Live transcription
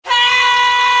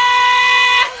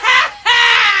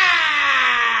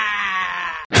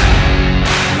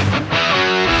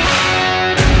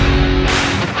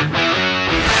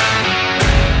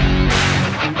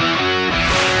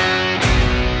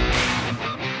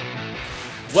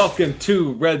Welcome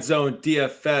to Red Zone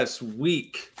DFS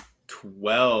Week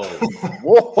 12.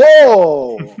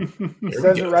 Whoa! It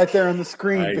says it right there on the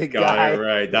screen, big guy.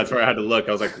 Right. That's where I had to look.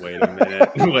 I was like, wait a minute.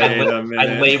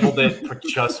 I labeled it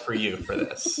just for you for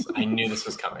this. I knew this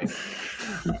was coming.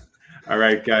 All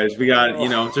right, guys. We got,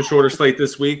 it's a shorter slate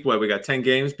this week. We got 10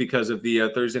 games because of the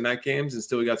Thursday night games, and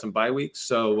still we got some bye weeks.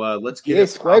 So let's get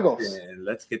it pop in.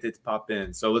 Let's get it to pop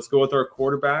in. So let's go with our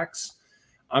quarterbacks.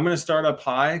 I'm going to start up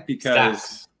high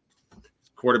because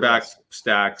quarterbacks,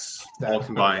 stacks, all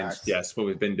combined. Yes, what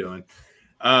we've been doing.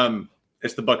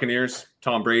 It's the Buccaneers,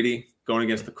 Tom Brady going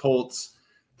against the Colts,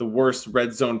 the worst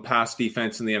red zone pass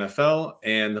defense in the NFL,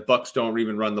 and the Bucs don't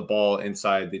even run the ball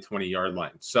inside the 20-yard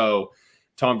line. So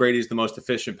Tom Brady is the most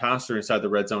efficient passer inside the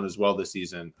red zone as well this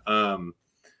season.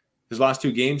 His last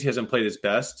two games, he hasn't played his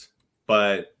best,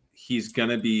 but he's going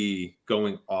to be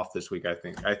going off this week, I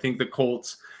think. I think the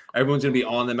Colts, everyone's going to be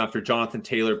on them after Jonathan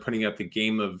Taylor putting up the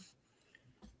game of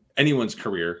anyone's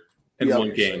career in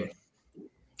one game.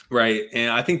 Right.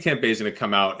 And I think Tampa Bay is going to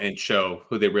come out and show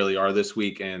who they really are this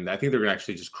week. And I think they're going to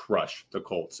actually just crush the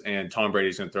Colts. And Tom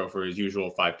Brady's going to throw for his usual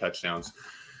 5 touchdowns.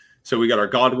 So we got our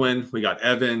Godwin, we got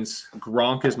Evans.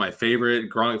 Gronk is my favorite.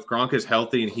 If Gronk is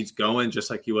healthy and he's going just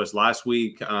like he was last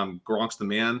week, Gronk's the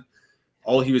man.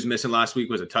 All he was missing last week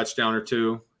was a touchdown or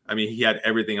two. I mean, he had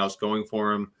everything else going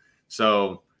for him.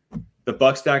 So the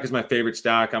Buck stack is my favorite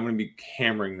stack. I'm going to be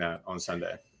hammering that on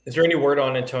Sunday. Is there any word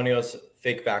on Antonio's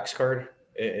fake Vax card?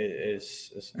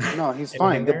 No, he's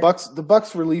fine. The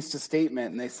Bucks released a statement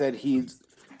and they said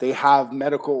they have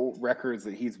medical records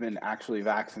that he's been actually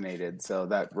vaccinated. So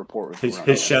that report was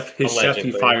his chef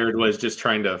he fired was just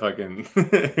trying to fucking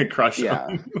crush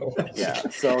him. Yeah.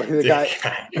 So the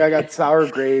guy got sour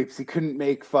grapes. He couldn't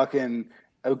make fucking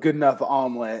a good enough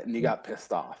omelet, and he got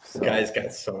pissed off. So. The guy's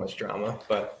got so much drama,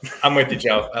 but I'm with you,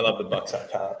 Joe. I love the Bucks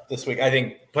up top this week. I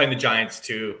think playing the Giants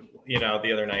too. The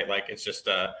other night, it's just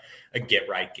a get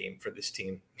right game for this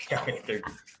team. I mean,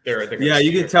 they're yeah.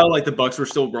 You can tell the Bucks were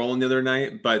still rolling the other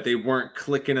night, but they weren't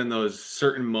clicking in those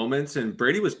certain moments. And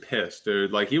Brady was pissed,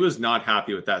 dude. He was not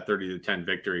happy with that 30-10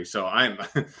 victory. So I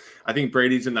think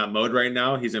Brady's in that mode right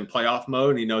now. He's in playoff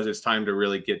mode, and he knows it's time to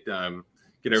really get everything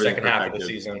second perfected. Half of the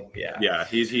season. Yeah.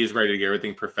 He's ready to get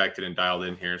everything perfected and dialed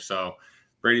in here. So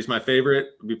Brady's my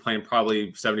favorite. We'll be playing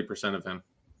probably 70% of him.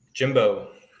 Jimbo.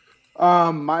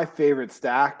 My favorite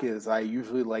stack is I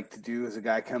usually like to do as a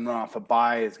guy coming off a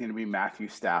bye is going to be Matthew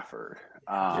Stafford.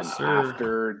 Yes,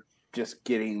 after just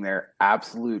getting their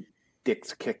absolute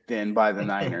dicks kicked in by the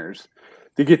Niners,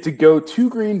 they get to go to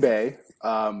Green Bay,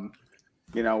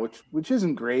 which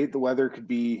isn't great. The weather could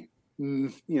be,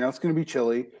 it's going to be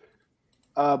chilly.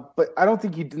 But I don't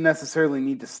think you necessarily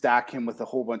need to stack him with a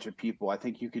whole bunch of people. I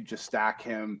think you could just stack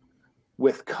him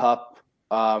with Kupp.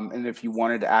 And if you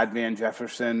wanted to add Van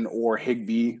Jefferson or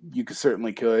Higbee, you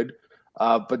certainly could.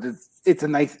 But it's a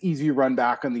nice, easy run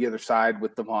back on the other side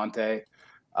with Devontae.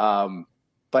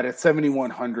 But at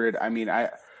 7,100, I mean,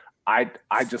 I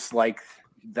just like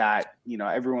that,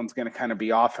 everyone's going to kind of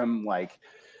be off him,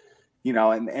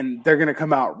 and they're going to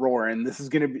come out roaring. This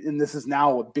is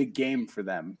now a big game for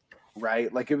them, right?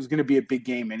 It was going to be a big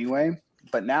game anyway.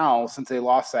 But now, since they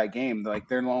lost that game,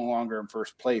 they're no longer in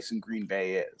first place, and Green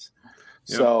Bay is.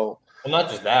 Yep. So, well,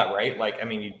 not just that, right?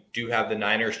 You do have the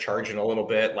Niners charging a little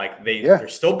bit. They're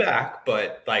still back,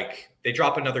 but they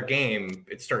drop another game,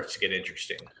 it starts to get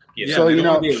interesting. Yeah, so, they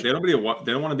don't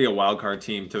want to be a wild card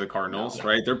team to the Cardinals,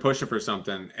 right? They're pushing for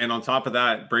something. And on top of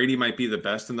that, Brady might be the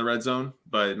best in the red zone,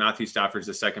 but Matthew Stafford's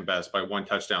the second best by 1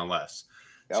 touchdown less.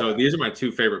 Yep. So these are my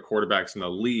 2 favorite quarterbacks in the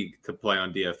league to play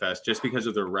on DFS just because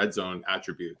of their red zone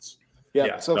attributes.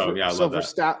 Yeah. I love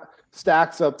that.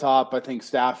 Stacks up top, I think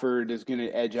Stafford is going to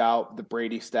edge out the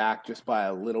Brady stack just by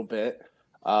a little bit,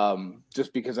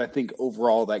 just because I think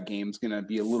overall that game's going to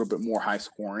be a little bit more high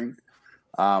scoring.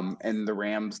 And the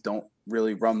Rams don't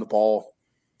really run the ball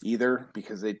either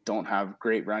because they don't have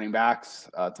great running backs.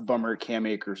 It's a bummer Cam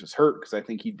Akers is hurt because I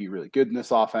think he'd be really good in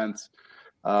this offense.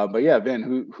 But yeah,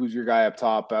 Ben, who's your guy up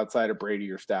top outside of Brady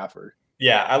or Stafford?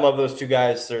 Yeah, I love those 2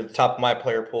 guys. They're the top of my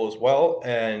player pool as well.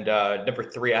 And number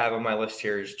 3 I have on my list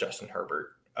here is Justin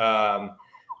Herbert.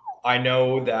 I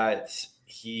know that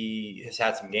he has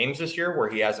had some games this year where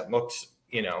he hasn't looked,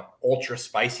 ultra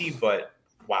spicy, but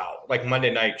wow,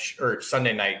 Monday night or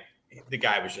Sunday night, the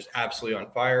guy was just absolutely on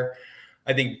fire.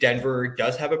 I think Denver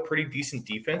does have a pretty decent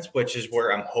defense, which is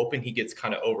where I'm hoping he gets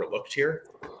kind of overlooked here.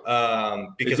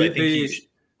 Because I think he's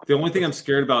 – the only thing I'm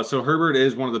scared about, so Herbert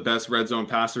is one of the best red zone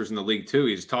passers in the league too.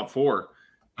 He's top 4.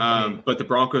 But the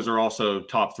Broncos are also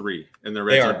top 3 in their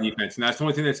red zone defense. And that's the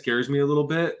only thing that scares me a little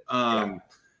bit.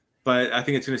 But I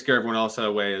think it's going to scare everyone else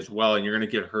away as well. And you're going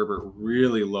to get Herbert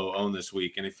really low owned this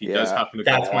week. And if he does happen to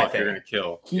go off, you're going to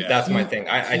kill. That's my thing.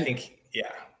 I think,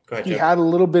 go ahead, he Jeff. had a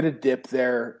little bit of dip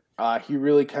there. He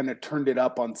really kind of turned it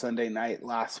up on Sunday night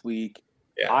last week.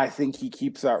 Yeah. I think he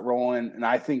keeps that rolling. And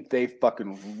I think they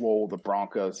fucking roll the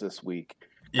Broncos this week.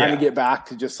 Kind of get back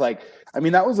to just like,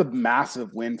 that was a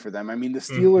massive win for them. The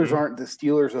Steelers aren't the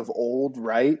Steelers of old,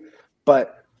 right?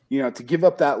 But, to give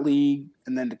up that lead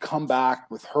and then to come back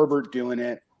with Herbert doing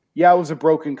it. Yeah, it was a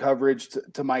broken coverage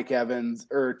to Mike Evans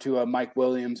or to Mike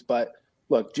Williams. But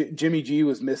look, Jimmy G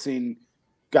was missing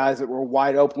guys that were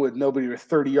wide open with nobody with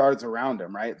 30 yards around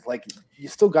him, right? Like, you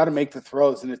still got to make the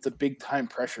throws, and it's a big-time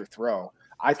pressure throw.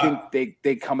 I think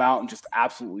they come out and just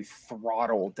absolutely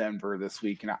throttle Denver this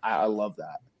week, and I love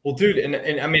that. Well, dude, and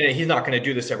he's not going to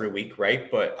do this every week,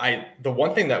 right? But the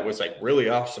one thing that was like really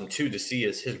awesome too to see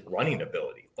is his running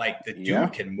ability. Like the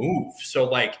dude can move. So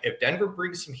like if Denver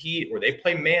brings some heat or they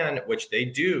play man, which they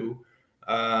do,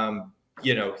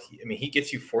 he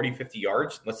gets you 40, 50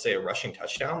 yards, let's say a rushing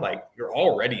touchdown, like you're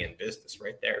already in business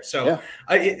right there. So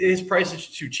his price is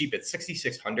too cheap. It's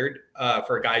 $6,600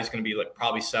 for a guy who's going to be like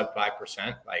probably sub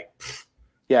 5%. Like,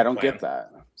 I don't get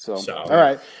that. So all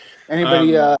right.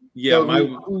 Anybody?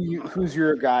 Who's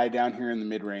your guy down here in the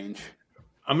mid range?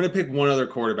 I'm going to pick one other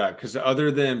quarterback because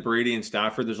other than Brady and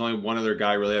Stafford, there's only one other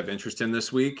guy I really have interest in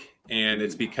this week. And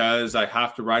it's because I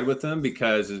have to ride with him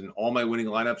because in all my winning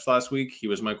lineups last week, he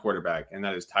was my quarterback, and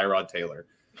that is Tyrod Taylor.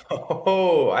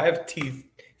 Oh, I have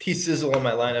T-Sizzle in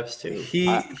my lineups too.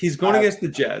 He's going against the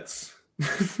Jets.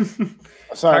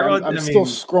 Sorry, Tyrod, I'm still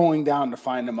scrolling down to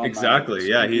find him. Exactly.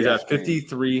 Yeah, he's at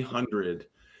 5,300.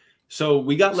 So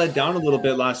we got let down a little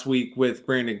bit last week with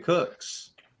Brandon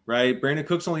Cooks, right? Brandon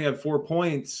Cooks only had 4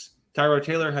 points. Tyrod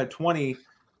Taylor had 20,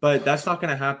 but that's not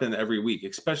going to happen every week,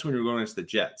 especially when you're going against the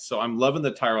Jets. So I'm loving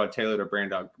the Tyrod Taylor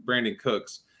to Brandon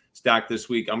Cooks stack this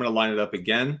week. I'm going to line it up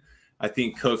again. I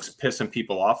think Cooks pissed some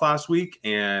people off last week,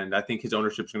 and I think his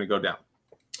ownership's going to go down.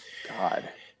 God.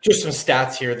 Just some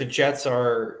stats here. The Jets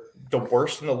are the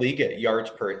worst in the league at yards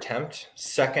per attempt,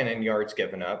 second in yards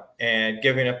given up, and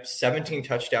giving up 17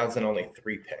 touchdowns and only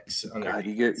 3 picks. God,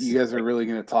 you guys are really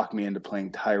going to talk me into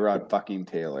playing Tyrod fucking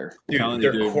Taylor. Dude,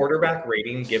 their quarterback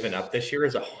rating given up this year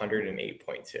is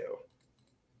 108.2.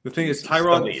 The thing is,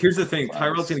 Tyrod, here's the thing.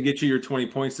 Tyrod's going to get you your 20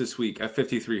 points this week at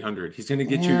 5,300. He's going to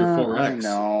get you your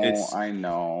 4X. I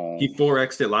know. He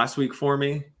 4X'd it last week for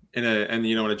me. In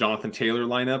a Jonathan Taylor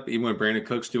lineup, even when Brandon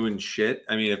Cooks doing shit.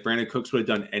 If Brandon Cooks would have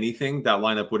done anything, that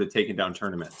lineup would have taken down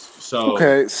tournaments. So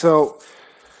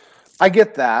I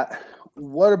get that.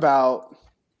 What about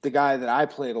the guy that I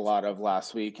played a lot of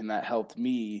last week and that helped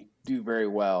me do very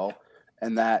well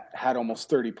and that had almost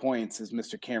 30 points is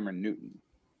Mr. Cameron Newton.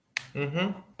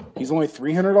 Mm-hmm. He's only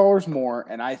 $300 more,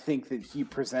 and I think that he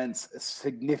presents a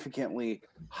significantly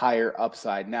higher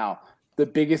upside. Now, the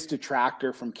biggest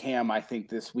detractor from Cam, I think,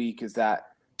 this week is that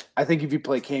I think if you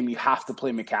play Cam, you have to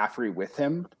play McCaffrey with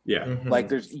him. Yeah. Mm-hmm.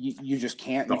 Like you just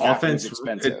can't. The offense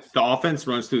the offense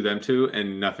runs through them too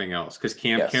and nothing else because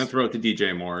Cam can't throw it to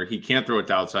DJ Moore. He can't throw it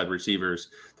to outside receivers.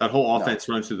 That whole offense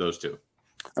runs through those two.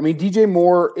 DJ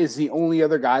Moore is the only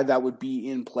other guy that would be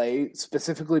in play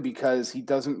specifically because he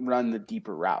doesn't run the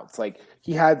deeper routes. Like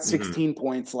he had 16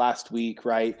 points last week,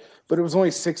 right? But it was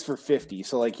only 6 for 50.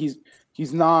 So like he's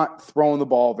not throwing the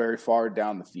ball very far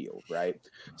down the field, right?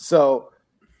 So,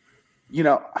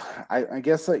 I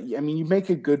guess you make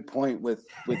a good point with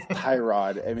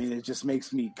Tyrod. It just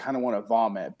makes me kind of want to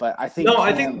vomit. But I think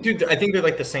I think they're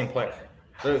like the same player.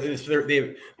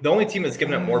 The only team that's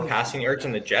given up more passing yards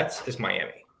than the Jets is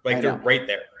Miami. Like they're right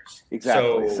there.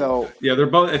 Exactly. So yeah, they're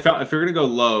both. If you're gonna go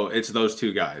low, it's those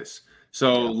two guys.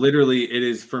 So literally, it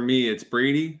is for me. It's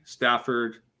Brady,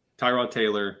 Stafford, Tyrod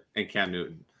Taylor, and Cam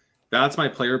Newton. That's my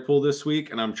player pool this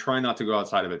week, and I'm trying not to go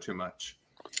outside of it too much.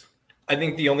 I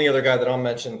think the only other guy that I'll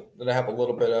mention that I have a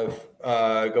little bit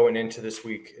of going into this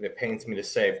week, and it pains me to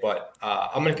say, but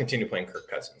I'm going to continue playing Kirk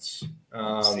Cousins.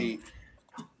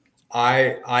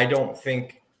 I don't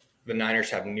think the Niners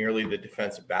have nearly the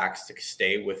defensive backs to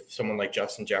stay with someone like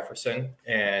Justin Jefferson,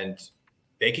 and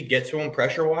they could get to him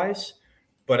pressure-wise,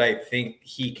 but I think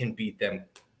he can beat them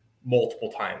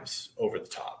multiple times over the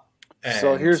top. And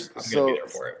so here's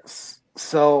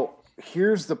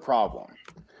the problem.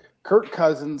 Kirk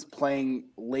Cousins playing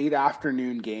late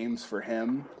afternoon games for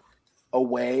him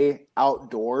away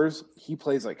outdoors, he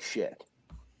plays like shit.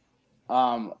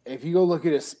 If you go look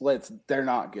at his splits, they're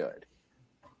not good.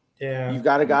 Yeah. You've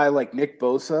got a guy like Nick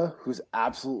Bosa who's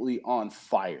absolutely on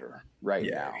fire now.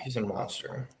 Yeah, he's a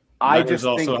monster. I just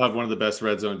also have one of the best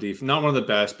red zone defense. Not one of the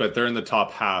best, but they're in the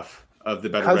top half of the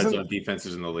better red zone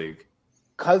defenses in the league.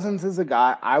 Cousins is a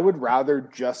guy I would rather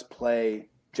just play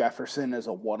Jefferson as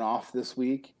a one-off this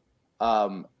week,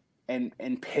 and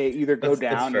pay either go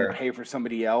down and pay for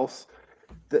somebody else.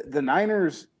 The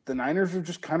Niners are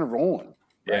just kind of rolling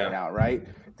right now, right?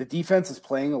 The defense is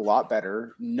playing a lot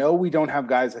better. No, we don't have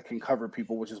guys that can cover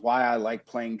people, which is why I like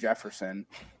playing Jefferson.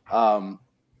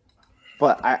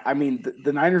 But I mean,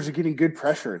 the Niners are getting good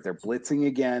pressure. They're blitzing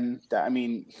again. I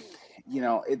mean,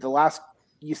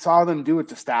 you saw them do it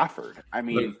to Stafford. I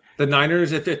mean, look, the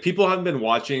Niners, if people haven't been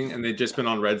watching and they've just been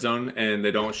on Red Zone and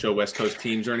they don't show West Coast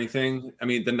teams or anything, I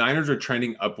mean, the Niners are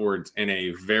trending upwards in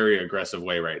a very aggressive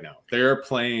way right now. They're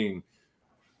playing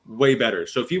way better.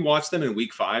 So if you watch them in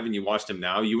week 5 and you watch them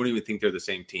now, you wouldn't even think they're the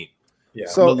same team. Yeah.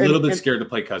 So I'm a little bit scared to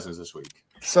play Cousins this week.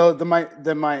 So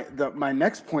my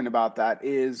next point about that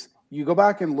is you go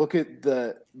back and look at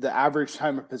the average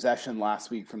time of possession last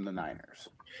week from the Niners.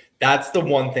 That's the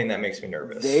one thing that makes me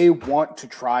nervous. They want to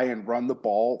try and run the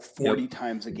ball 40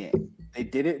 times a game. They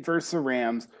did it versus the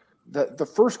Rams. The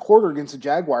first quarter against the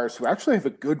Jaguars, who actually have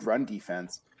a good run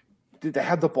defense, they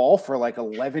had the ball for like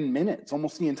 11 minutes,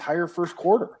 almost the entire first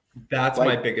quarter. That's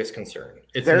my biggest concern.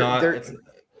 They were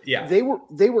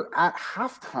at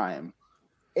halftime,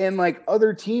 and like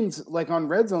other teams, like on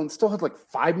Red Zone, still had like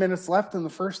 5 minutes left in the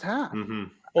first half. Mm-hmm.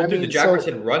 Well, the Jaguars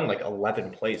had run like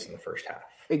 11 plays in the first half.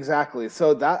 Exactly.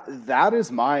 So that is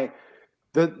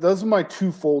those are my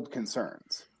twofold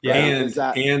concerns. Yeah,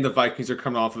 right? and the Vikings are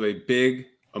coming off of a big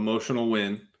emotional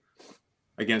win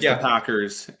against the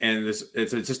Packers, and it's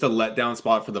just a letdown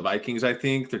spot for the Vikings. I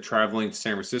think they're traveling to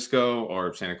San Francisco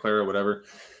or Santa Clara, whatever.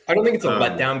 I don't think it's a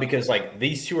letdown because like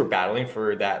these two are battling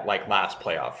for that like last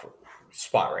playoff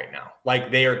spot right now.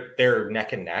 Like they're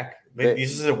neck and neck.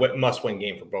 This is a must-win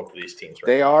game for both of these teams. Right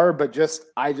they are, but there's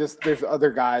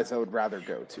other guys I would rather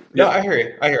go to. No, I hear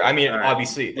you. I mean,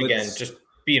 obviously, again, just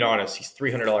being honest, he's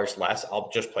 $300 less. I'll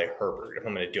just play Herbert if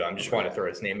I'm going to do it. I'm just want to throw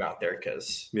his name out there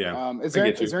because is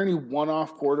there any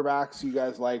one-off quarterbacks you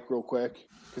guys like real quick?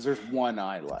 Because there's one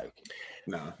I like.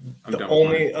 No, the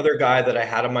only other guy that I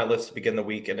had on my list to begin the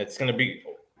week, and it's going to be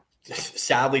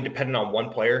sadly dependent on one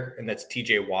player, and that's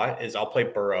TJ Watt, is I'll play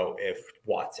Burrow if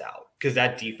Watt's out because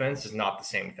that defense is not the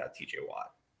same without TJ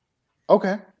Watt.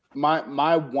 Okay.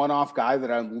 My one-off guy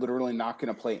that I'm literally not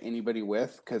going to play anybody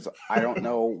with because I don't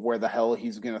know where the hell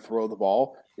he's going to throw the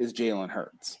ball is Jalen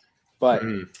Hurts. But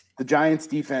the Giants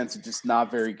defense is just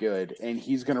not very good, and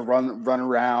he's going to run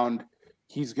around.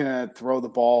 He's going to throw the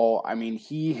ball. I mean,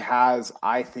 he has,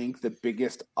 I think, the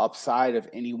biggest upside of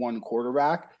any one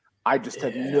quarterback. I just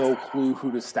have no clue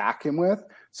who to stack him with.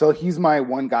 So he's my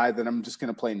one guy that I'm just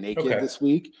going to play naked this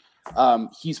week.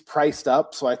 He's priced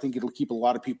up, so I think it'll keep a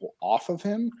lot of people off of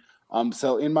him.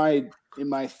 So in my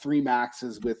 3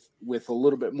 maxes with a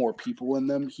little bit more people in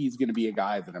them, he's going to be a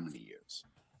guy that I'm going to use.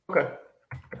 Okay,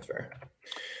 that's fair.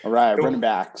 All right, running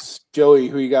backs. Joey,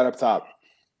 who you got up top?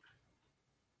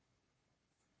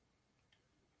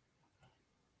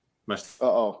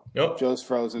 Nope. Joe's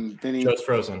frozen. Vinny, Joe's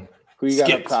frozen. Who you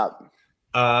got up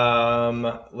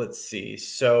top? Let's see.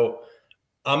 So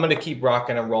I'm going to keep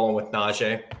rocking and rolling with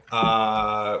Najee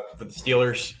for the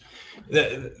Steelers.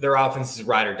 Their offense is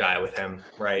ride or die with him,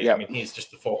 right? Yep. I mean, he's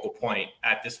just the focal point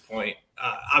at this point.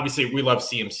 Obviously, we love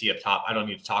CMC up top. I don't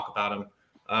need to talk about him.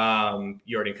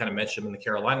 You already kind of mentioned him in the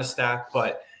Carolina stack.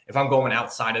 But if I'm going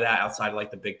outside of that, outside of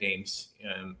like the big names,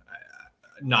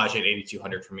 Najee at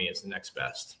 8,200 for me is the next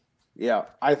best. Yeah,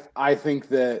 I think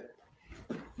that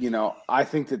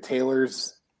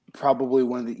Taylor's probably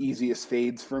one of the easiest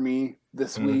fades for me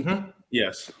this week.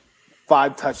 Yes.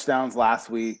 5 touchdowns last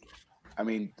week. I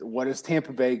mean, what is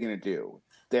Tampa Bay going to do?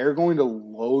 They're going to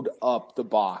load up the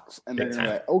box, and they're going to be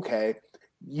like, okay,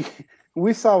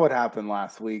 we saw what happened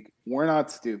last week. We're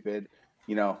not stupid.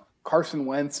 Carson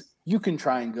Wentz, you can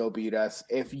try and go beat us.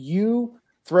 If you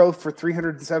throw for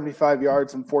 375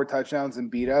 yards and 4 touchdowns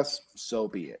and beat us, so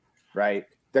be it, right?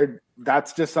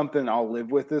 That's just something I'll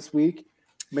live with this week.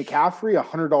 McCaffrey,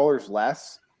 $100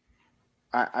 less.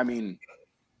 I mean,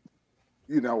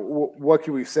 what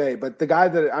can we say? But the guy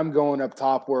that I'm going up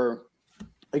top where,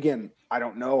 again, I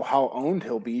don't know how owned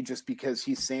he'll be just because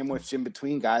he's sandwiched in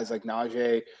between guys like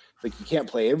Najee. Like, you can't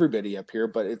play everybody up here,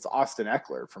 but it's Austin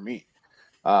Eckler for me.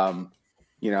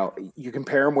 You can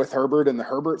pair him with Herbert in the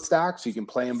Herbert stack, so you can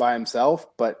play him by himself.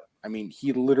 But, I mean,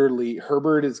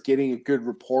 Herbert is getting a good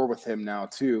rapport with him now,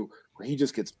 too, where he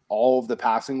just gets all of the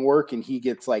passing work, and he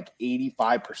gets like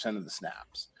 85% of the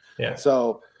snaps. Yeah.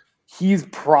 So he's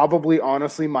probably,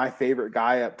 honestly, my favorite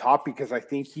guy up top because I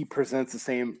think he presents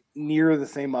near the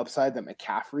same upside that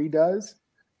McCaffrey does,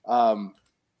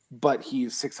 but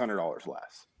he's $600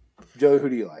 less. Joey, who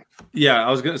do you like? Yeah, I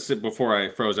was going to say before I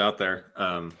froze out there,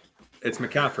 it's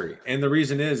McCaffrey. And the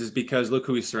reason is because look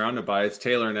who he's surrounded by. It's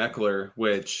Taylor and Eckler,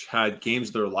 which had games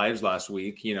of their lives last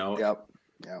week, Yep.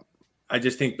 I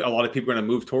just think a lot of people are going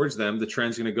to move towards them. The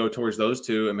trend's going to go towards those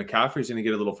two, and McCaffrey's going to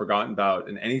get a little forgotten about.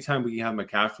 And anytime we have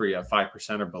McCaffrey at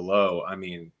 5% or below, I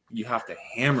mean, you have to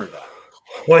hammer that.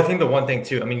 Well, I think the one thing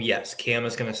too, I mean, yes, Cam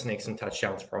is going to snake some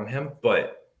touchdowns from him,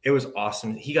 but it was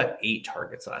awesome. He got 8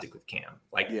 targets last week with Cam.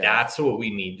 That's what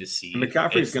we need to see.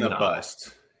 McCaffrey's going to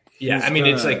bust.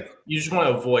 It's like you just want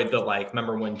to avoid the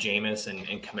remember when Jameis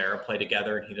and Kamara play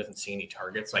together and he doesn't see any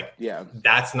targets?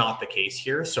 That's not the case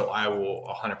here. So I will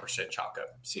 100% chalk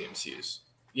up CMCs,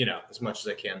 as much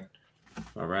as I can.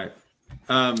 All right.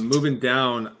 Moving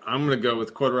down, I'm going to go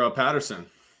with Cordarrelle Patterson.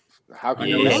 How can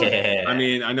you? I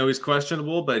mean, I know he's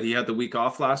questionable, but he had the week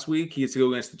off last week. He gets to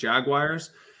go against the Jaguars.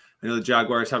 I know the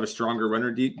Jaguars have a stronger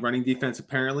running defense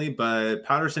apparently, but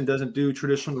Patterson doesn't do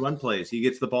traditional run plays. He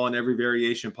gets the ball in every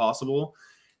variation possible.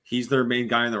 He's their main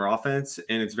guy in their offense,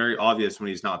 and it's very obvious when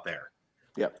he's not there.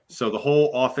 Yep. So the whole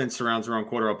offense surrounds around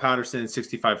Cordarrelle Patterson.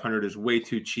 6,500 is way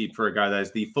too cheap for a guy that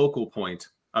is the focal point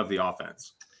of the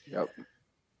offense. Yep.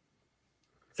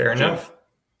 Fair enough.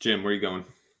 Jim, where are you going?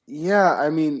 Yeah,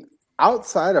 I mean,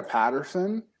 outside of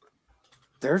Patterson,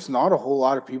 there's not a whole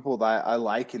lot of people that I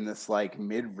like in this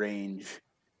mid-range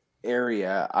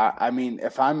area. I mean,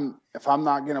 if I'm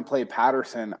not going to play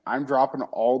Patterson, I'm dropping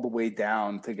all the way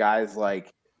down to guys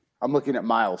I'm looking at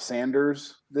Miles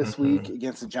Sanders this week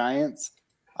against the Giants.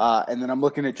 And then I'm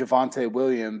looking at Javonte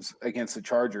Williams against the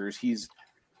Chargers. He's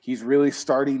really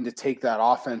starting to take that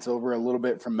offense over a little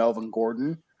bit from Melvin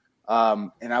Gordon.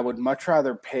 And I would much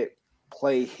rather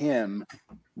play him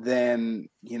than,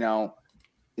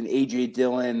 an A.J.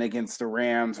 Dillon against the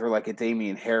Rams or a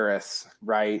Damian Harris,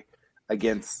 right,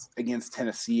 against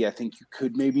Tennessee. I think you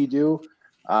could maybe do.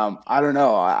 I don't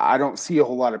know. I don't see a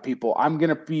whole lot of people. I'm going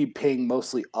to be paying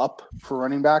mostly up for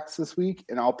running backs this week,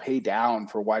 and I'll pay down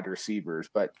for wide receivers.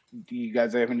 But do you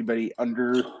guys have anybody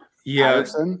under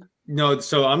Patterson? No,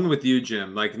 so I'm with you,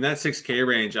 Jim. In that 6K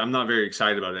range, I'm not very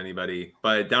excited about anybody.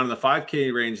 But down in the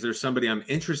 5K range, there's somebody I'm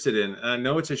interested in. And I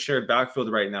know it's a shared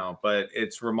backfield right now, but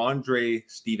it's Ramondre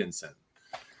Stevenson.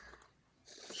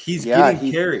 He's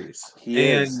getting carries.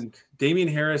 And Damian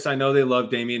Harris, I know they love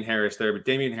Damian Harris there, but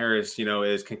Damian Harris,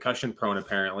 is concussion prone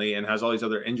apparently and has all these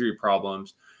other injury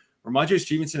problems. Ramondre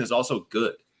Stevenson is also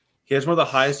good. He has one of the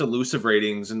highest elusive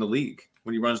ratings in the league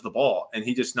when he runs the ball, and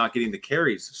he's just not getting the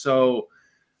carries. So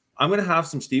I'm going to have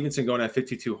some Stevenson going at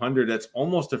 5,200. That's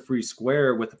almost a free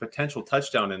square with a potential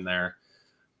touchdown in there.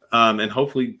 And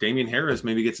hopefully Damian Harris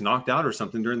maybe gets knocked out or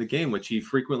something during the game, which he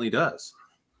frequently does.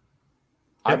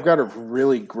 I've got a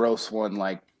really gross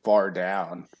one far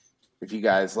down. If you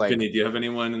guys do you have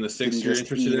anyone in the 6 you're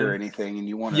interested in or anything and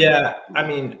you want to? Yeah, I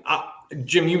mean,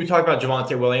 Jim, you talked about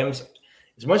Javonte Williams.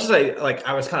 As much as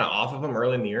I was kind of off of him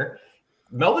early in the year,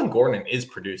 Melvin Gordon is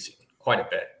producing quite a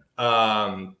bit.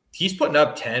 He's putting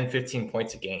up 10, 15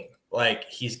 points a game.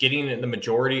 He's getting the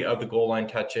majority of the goal line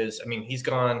touches. I mean, he's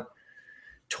gone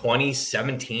 20,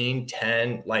 17,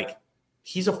 10.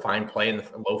 He's a fine play in the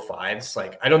low fives.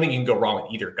 I don't think you can go wrong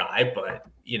with either guy, but,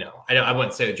 I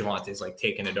wouldn't say that Javante's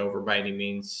taking it over by any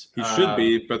means. He should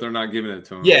be, but they're not giving it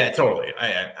to him. Yeah, totally.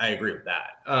 I agree with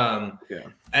that.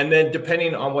 And then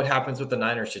depending on what happens with the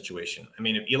Niners situation, I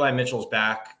mean, if Eli Mitchell's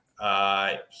back,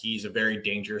 he's a very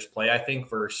dangerous play, I think,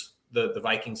 versus the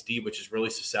Vikings D, which is really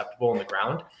susceptible on the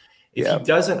ground. If he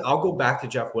doesn't, I'll go back to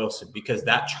Jeff Wilson because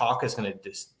that chalk is going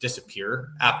to disappear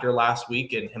after last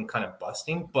week and him kind of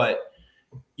busting. But,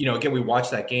 again, we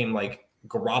watched that game,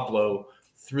 Garoppolo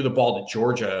threw the ball to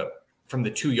Georgia from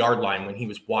the 2-yard line when he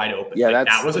was wide open. Yeah,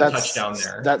 that was a touchdown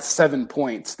there. That's 7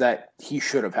 points that he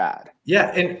should have had.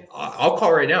 Yeah, and I'll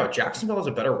call right now, Jacksonville has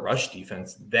a better rush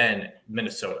defense than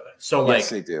Minnesota. So, yes,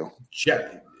 they do.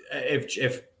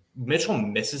 If Mitchell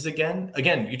misses again,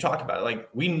 you talked about it.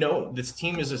 We know this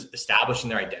team is establishing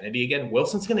their identity again.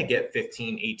 Wilson's going to get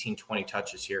 15, 18, 20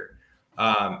 touches here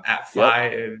at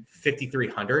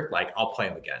 5,300. I'll play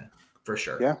him again for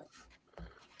sure. Yeah.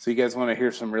 So you guys want to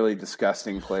hear some really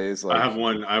disgusting plays? I have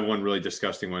one really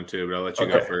disgusting one too, but I'll let you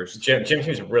go first. Jim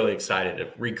seems really excited to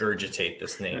regurgitate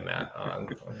this name, Matt.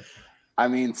 I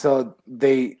mean, so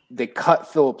they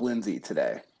cut Phillip Lindsay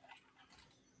today.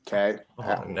 Okay.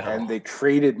 Oh, no. And they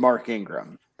traded Mark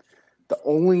Ingram. The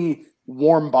only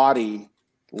warm body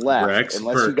left, Rex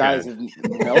unless Burkhead. you guys have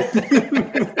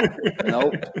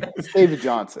nope. It's David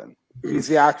Johnson. He's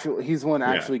the one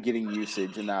actually getting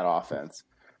usage in that offense.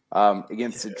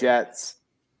 Against the Jets.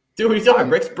 Dude, what are you talking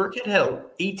about? Rex Burkhead had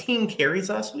 18 carries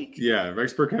last week? Yeah,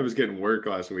 Rex Burkhead was getting work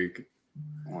last week.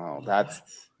 Wow, that's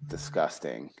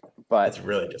disgusting. But it's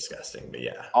really disgusting. But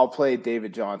yeah, I'll play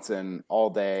David Johnson all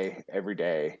day, every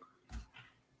day.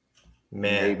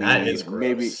 Man, that is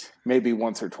gross. Maybe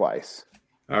once or twice.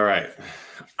 All right.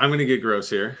 I'm going to get gross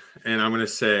here, and I'm going to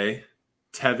say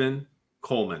Tevin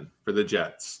Coleman for the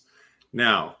Jets.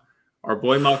 Now, our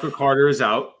boy Michael Carter is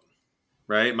out,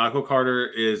 right? Michael Carter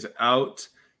is out.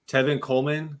 Tevin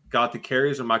Coleman got the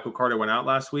carries when Michael Carter went out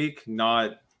last week,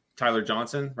 not Tyler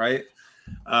Johnson, right?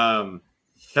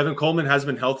 Tevin Coleman has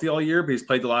been healthy all year, but he's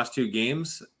played the last 2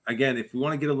 games. Again, if we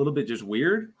want to get a little bit just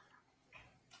weird,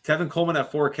 Tevin Coleman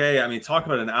at 4K, I mean, talk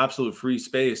about an absolute free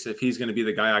space if he's going to be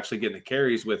the guy actually getting the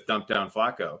carries with dump down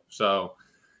Flacco. So,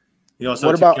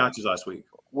 also 2 catches last week.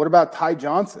 What about Ty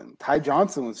Johnson? Ty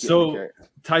Johnson was getting carry.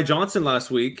 Ty Johnson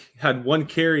last week had 1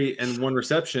 carry and 1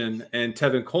 reception, and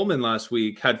Tevin Coleman last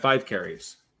week had 5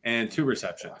 carries and 2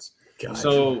 receptions. Gotcha.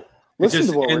 So listen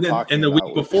to what we're talking and the about.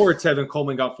 week before, Tevin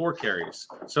Coleman got 4 carries.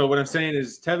 So what I'm saying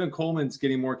is Tevin Coleman's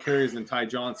getting more carries than Ty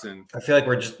Johnson. I feel like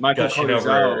we're just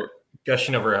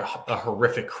gushing over a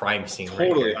horrific crime scene.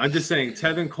 Totally. Right, I'm just saying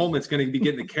Tevin Coleman's going to be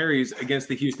getting the carries against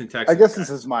the Houston Texans. I guess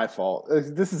this is my fault.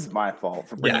 This is my fault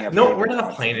for bringing up. No, we're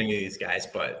not playing any of these guys,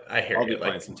 but I hear I'll you. be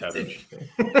playing some Tevin.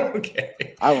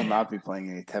 Okay. I will not be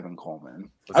playing any Tevin Coleman.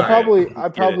 I probably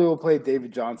will play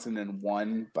David Johnson in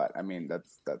 1, but I mean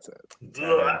that's it.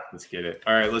 Let's get it.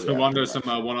 All right, let's move on to some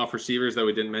one-off receivers that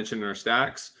we didn't mention in our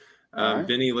stacks. Right.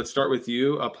 Vinny, let's start with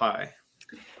you up high.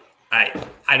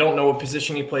 I don't know what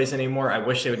position he plays anymore. I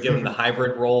wish they would give him the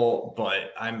hybrid role,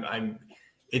 but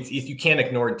if you can't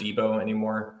ignore Debo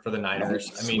anymore for the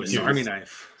Niners. I mean, Army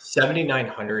knife.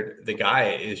 7,900. The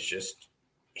guy is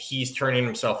he's turning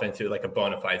himself into like a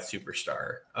bona fide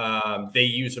superstar. They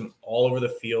use him all over the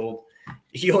field.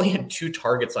 He only had 2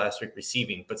 targets last week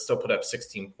receiving, but still put up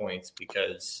 16 points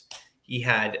because he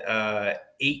had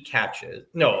 8 catches.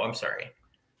 No, I'm sorry.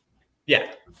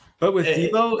 Yeah. But with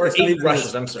Debo, or 8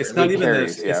 rushes. I'm sorry. It's not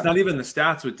even the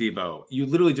stats with Debo. You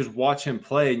literally just watch him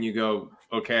play and you go,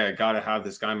 okay, I got to have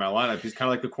this guy in my lineup. He's kind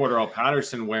of like the Cordell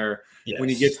Patterson where when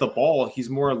he gets the ball,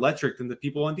 he's more electric than the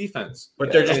people on defense.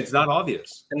 But it's not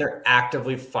obvious. And they're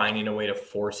actively finding a way to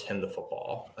force him the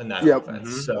football in that offense.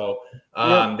 Mm-hmm. So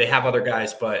they have other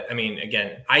guys. But, I mean,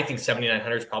 again, I think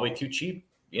 7,900 is probably too cheap,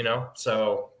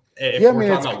 So if we're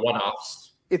talking about one-offs.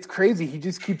 It's crazy. He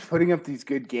just keeps putting up these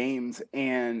good games,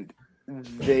 and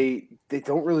they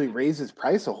don't really raise his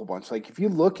price a whole bunch. Like, if you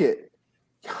look at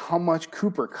how much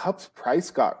Cooper Kupp's price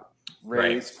got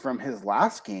raised from his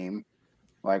last game,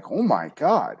 like, oh my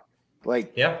God.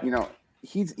 Like,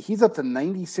 he's up to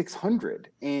 9,600,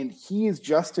 and he is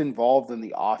just involved in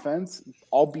the offense,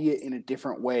 albeit in a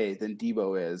different way than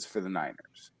Debo is for the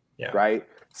Niners. Yeah. Right?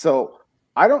 So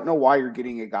I don't know why you're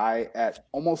getting a guy at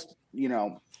almost,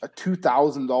 a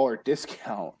 $2,000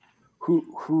 discount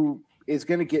who is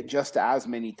going to get just as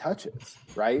many touches,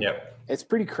 right? Yep. It's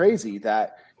pretty crazy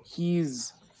that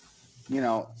he's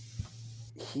so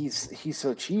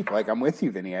cheap. Like, I'm with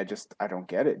you, Vinny. I don't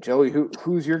get it. Joey,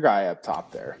 who's your guy up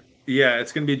top there? Yeah,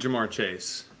 it's going to be Jamar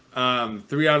Chase.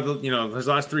 3 out of his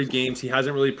last 3 games, he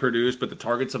hasn't really produced, but the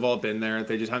targets have all been there.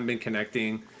 They just haven't been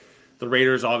connecting. The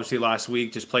Raiders, obviously, last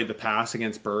week just played the pass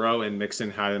against Burrow, and Mixon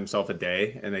had himself a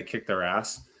day, and they kicked their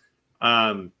ass.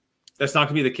 That's not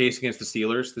going to be the case against the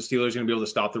Steelers. The Steelers are going to be able to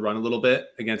stop the run a little bit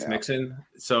against Mixon.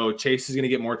 So Chase is going to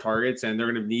get more targets, and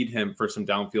they're going to need him for some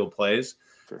downfield plays,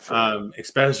 for sure.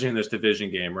 Especially in this division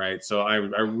game, right? So I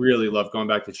really love going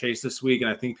back to Chase this week,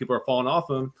 and I think people are falling off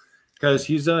him because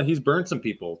he's burned some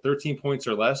people, 13 points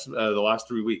or less the last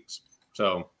 3 weeks.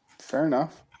 So fair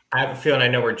enough. I have a feeling I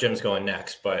know where Jim's going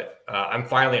next, but I'm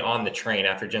finally on the train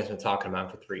after Jim's been talking about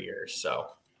him for 3 years. So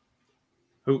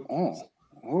who are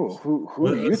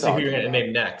you Let's see who you're going to about?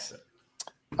 name next.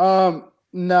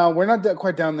 No, we're not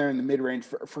quite down there in the mid-range.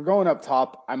 For going up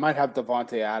top, I might have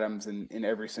Devontae Adams in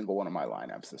every single one of my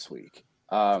lineups this week.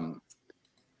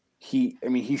 He's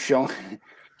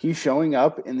showing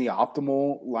up in the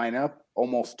optimal lineup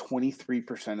almost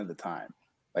 23% of the time.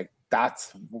 Like,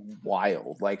 that's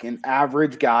wild. Like, an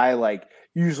average guy, like,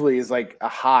 usually is like a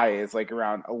high is like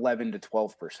around 11 to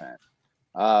 12%.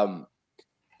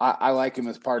 I like him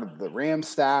as part of the Ram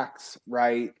stacks,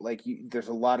 right? Like, there's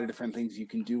a lot of different things you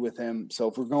can do with him. So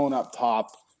if we're going up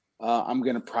top, I'm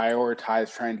going to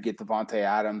prioritize trying to get Devontae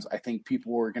Adams. I think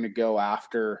people are going to go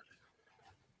after,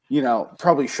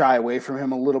 probably shy away from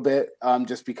him a little bit,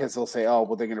 just because they'll say, oh,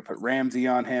 well, they're going to put Ramsey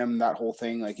on him, that whole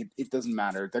thing. Like, it doesn't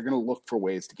matter. They're going to look for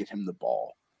ways to get him the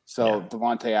ball. So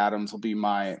Devontae Adams will be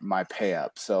my pay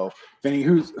up. So, Vinny,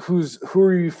 who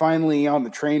are you finally on the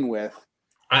train with?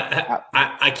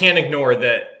 I can't ignore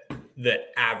that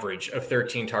the average of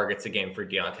 13 targets a game for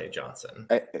Deontay Johnson.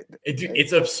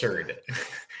 It's absurd.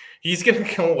 He's going to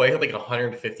come away with like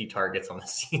 150 targets on the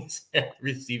season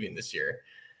receiving this year.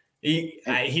 He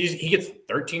gets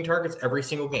 13 targets every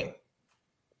single game.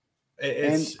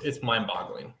 It's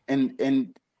mind-boggling.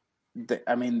 The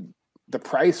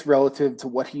price relative to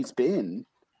what he's been,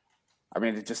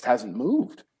 it just hasn't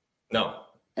moved. No,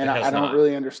 and I don't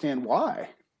really understand why.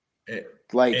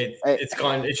 It's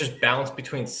gone. It's just bounced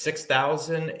between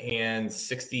 6,000 and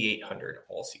 6,800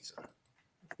 all season.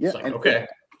 Yeah.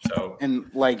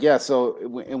 So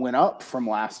it went up from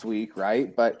last week,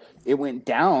 right? But it went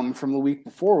down from the week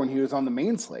before when he was on the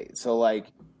main slate. So I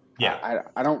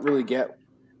don't really get.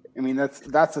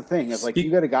 That's the thing. It's like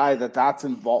you got a guy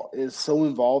is so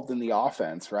involved in the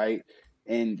offense, right?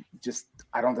 And just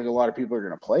I don't think a lot of people are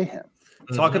going to play him.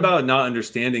 Talk about not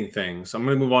understanding things. I'm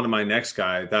going to move on to my next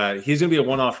guy. That he's going to be a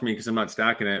one-off for me because I'm not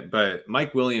stacking it. But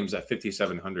Mike Williams at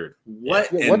 5,700.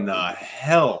 What in the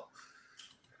hell?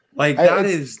 That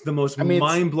is the most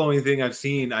mind-blowing thing I've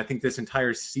seen, I think, this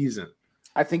entire season.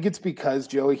 I think it's because,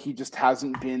 Joey, he just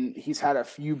hasn't been – he's had a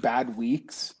few bad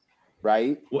weeks,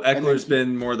 right? Well, Eckler's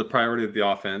been more the priority of the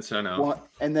offense, I know. Well,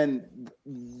 and then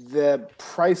the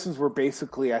prices were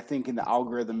basically, I think, in the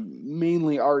algorithm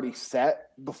mainly already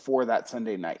set before that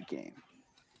Sunday night game.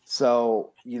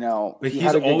 So, but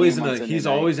he's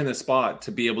always in a spot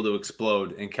to be able to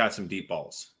explode and catch some deep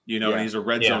balls, and he's a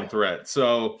red zone threat.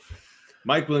 So –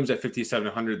 Mike Williams at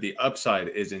 5,700, the upside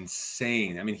is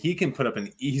insane. He can put up an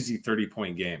easy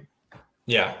 30-point game.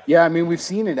 Yeah. Yeah, we've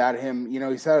seen it at him.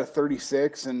 He's had a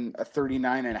 36 and a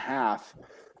 39.5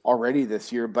 already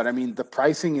this year. But, the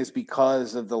pricing is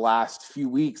because of the last few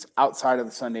weeks outside of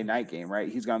the Sunday night game, right?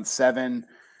 He's gone 7,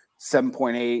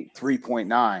 7.8,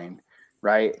 3.9,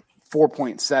 right?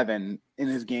 4.7 in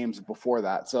his games before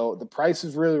that. So the price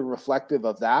is really reflective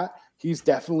of that. He's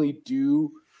definitely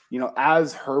due –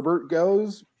 as Herbert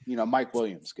goes, Mike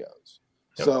Williams goes.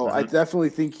 Yep. So I definitely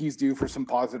think he's due for some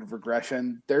positive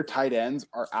regression. Their tight ends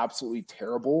are absolutely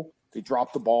terrible. They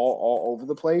drop the ball all over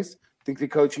the place. I think the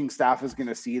coaching staff is going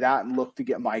to see that and look to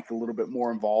get Mike a little bit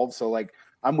more involved. So,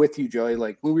 I'm with you, Joey.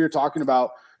 When we were talking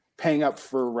about paying up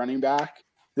for running back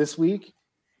this week,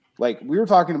 we were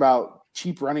talking about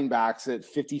cheap running backs at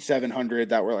 5,700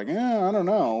 that were I don't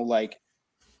know.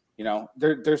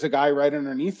 There's a guy right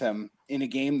underneath him in a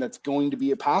game that's going to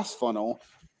be a pass funnel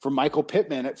for Michael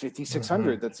Pittman at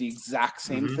 5,600. That's the exact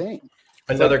same thing.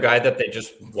 Another guy that they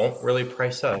just won't really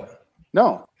price up.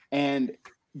 No. And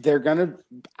they're going to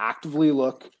actively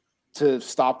look to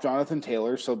stop Jonathan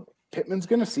Taylor. So Pittman's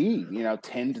going to see,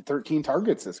 10 to 13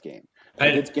 targets this game.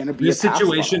 It's going to be this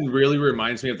situation really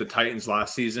reminds me of the Titans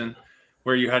last season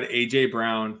where you had A.J.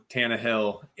 Brown,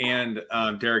 Tannehill, and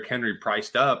Derrick Henry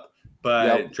priced up,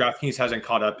 but DraftKings hasn't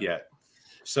caught up yet.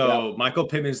 So Michael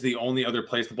Pittman's the only other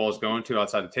place the ball is going to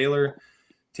outside of Taylor.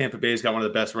 Tampa Bay's got one of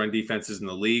the best run defenses in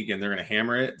the league, and they're going to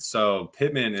hammer it. So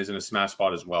Pittman is in a smash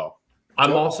spot as well.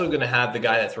 I'm also going to have the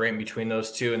guy that's right in between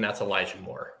those two, and that's Elijah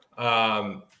Moore.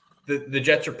 The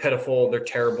Jets are pitiful. They're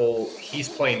terrible. He's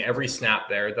playing every snap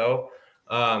there, though.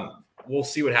 We'll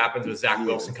see what happens with Zach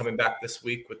Wilson coming back this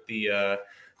week with the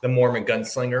Mormon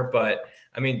gunslinger. But,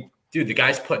 dude, the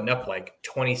guy's putting up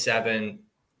 27 –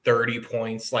 30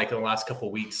 points in the last couple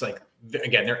of weeks.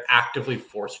 Again, they're actively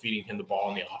force feeding him the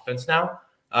ball in the offense now.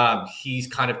 He's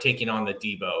kind of taking on the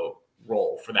Debo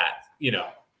role for that,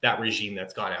 that regime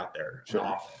that's gone out there in the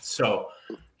offense. So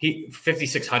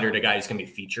 5,600, a guy who's going to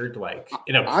be featured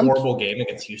in a horrible game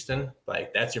against Houston.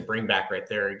 That's your bring back right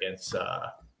there against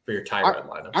for your tie-run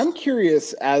lineups. I'm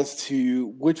curious as to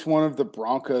which one of the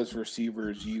Broncos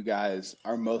receivers you guys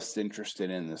are most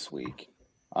interested in this week.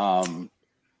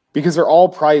 Because they're all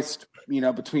priced,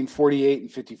 between 4,800 and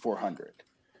 5,400.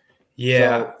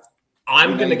 Yeah. So,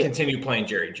 I'm going to continue playing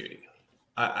Jerry Jeudy.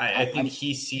 I think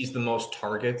he sees the most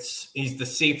targets. He's the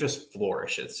safest floor, I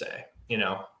should say,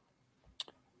 Yeah.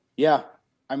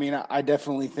 I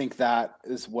definitely think that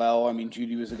as well.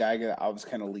 Jeudy was a guy that I was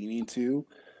kind of leaning to.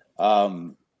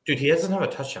 Dude, he doesn't have a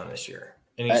touchdown this year.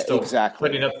 And he's still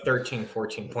putting up 13,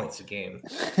 14 points a game.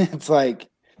 It's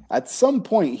at some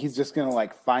point, he's just going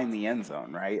to find the end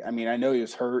zone, right? I know he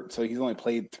was hurt, so he's only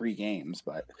played 3 games,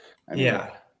 but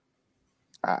I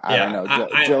don't know.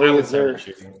 Joey,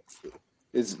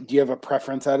 do you have a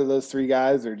preference out of those 3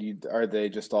 guys, or are they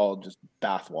just all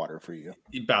bathwater for you?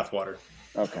 Bathwater.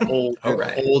 Okay. Old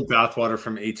bathwater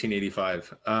from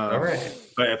 1885. All right.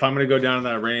 But if I'm going to go down in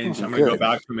that range, I'm going to go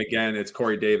back to him again. It's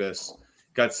Corey Davis.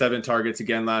 Got 7 targets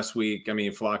again last week.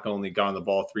 Flacco only got on the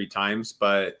ball 3 times,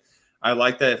 but I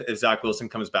like that if Zach Wilson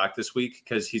comes back this week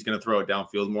because he's going to throw it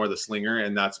downfield more, the slinger,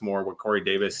 and that's more what Corey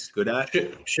Davis is good at.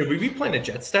 Should we be playing a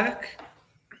jet stack?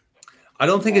 I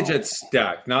don't think a jet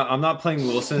stack. I'm not playing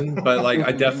Wilson, but like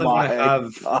I definitely want to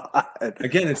have. God.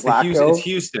 Again, it's it's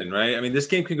Houston, right? I mean, this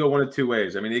game can go one of two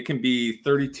ways. I mean, it can be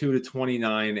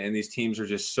 32-29, and these teams are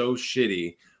just so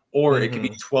shitty, or it can be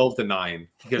 12-9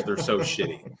 because they're so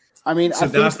shitty. I mean, so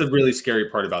that's the really scary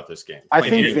part about this game. I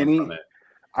think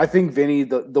Vinny,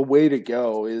 the way to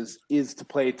go is to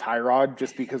play Tyrod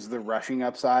just because of the rushing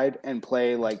upside, and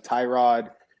play like Tyrod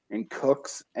and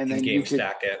Cooks, and then you could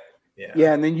stack it.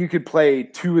 Yeah, and then you could play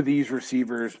two of these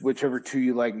receivers, whichever two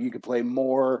you like. You could play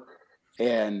Moore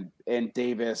and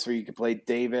Davis, or you could play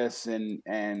Davis and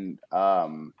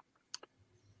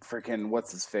freaking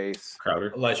what's his face?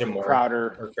 Elijah Moore.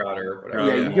 Crowder. Whatever.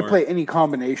 Yeah, you could play any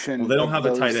combination. Well, they don't have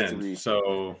a tight end,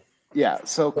 so yeah.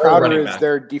 So Crowder is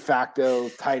their de facto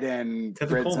tight end,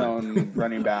 red zone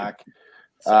running back.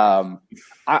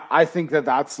 I think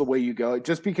that's the way you go,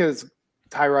 just because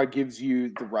Tyrod gives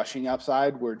you the rushing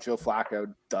upside where Joe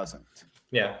Flacco doesn't.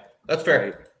 Yeah, that's fair.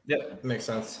 Right? Yeah, makes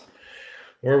sense.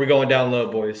 Where are we going down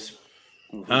low, boys?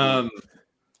 How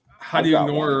do you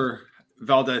ignore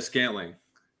Valdez-Scantling?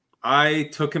 I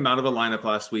took him out of a lineup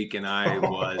last week, and I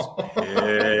was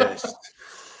pissed.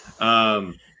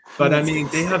 But, I mean,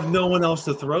 they have no one else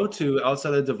to throw to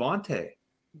outside of Devontae.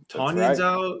 Tanyan's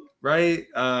out, right?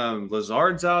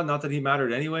 Lazard's out. Not that he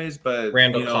mattered anyways, but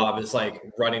Randall Cobb is like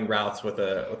running routes with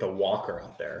a walker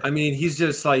out there. I mean, he's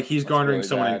just like he's garnering really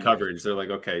someone in coverage. They're like,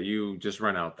 okay, you just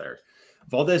run out there.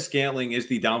 Valdez-Scantling is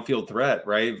the downfield threat,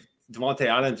 right? Devontae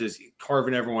Adams is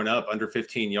carving everyone up under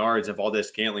 15 yards, and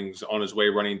Valdez-Scantling's on his way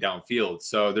running downfield.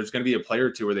 So there's going to be a play or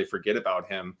two where they forget about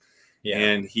him,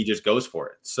 and he just goes for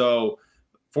it. So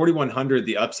 4,100,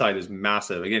 the upside is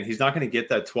massive. Again, he's not going to get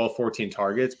that 12, 14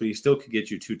 targets, but he still could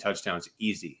get you 2 touchdowns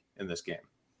easy in this game.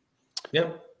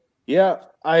 Yep. Yeah,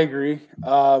 I agree.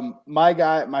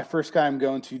 My first guy I'm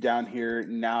going to down here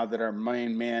now that our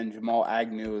main man Jamal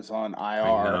Agnew is on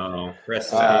IR.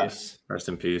 Rest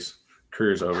in peace.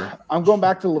 Career's over. I'm going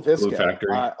back to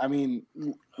Laviska. I mean,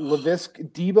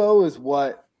 Debo is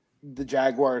what the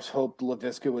Jaguars hoped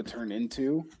Laviska would turn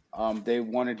into. They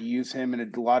wanted to use him in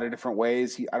a lot of different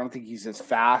ways. I don't think he's as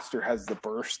fast or has the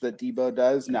burst that Debo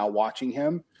does now watching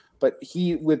him. But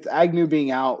with Agnew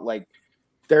being out, like,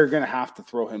 they're going to have to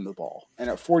throw him the ball. And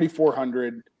at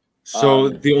 4,400. So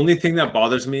the only thing that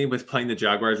bothers me with playing the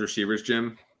Jaguars receivers,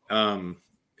 Jim,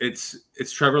 it's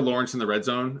Trevor Lawrence in the red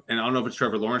zone. And I don't know if it's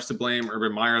Trevor Lawrence to blame,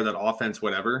 Urban Meyer, that offense,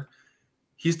 whatever.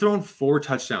 He's thrown 4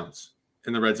 touchdowns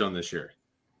in the red zone this year.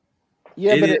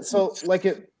 Yeah, but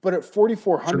at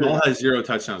 4,400, Jamal has 0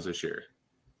 touchdowns this year.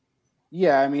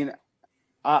 Yeah, I mean,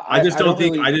 I don't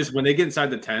think when they get inside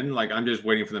the 10, like, I'm just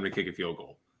waiting for them to kick a field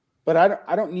goal. But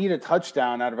I don't need a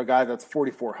touchdown out of a guy that's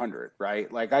 4,400,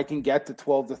 right? Like, I can get to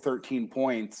 12 to 13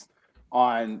 points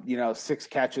on 6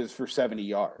 catches for 70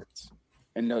 yards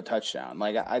and no touchdown.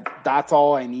 Like, that's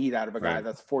all I need out of a guy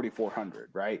that's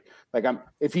 4,400, right? Like,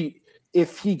 if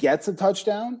he gets a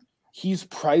touchdown, he's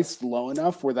priced low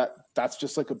enough where that's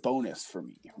just like a bonus for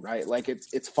me, right? Like,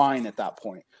 it's fine at that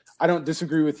point. I don't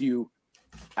disagree with you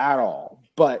at all,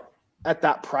 but at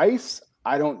that price,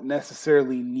 I don't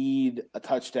necessarily need a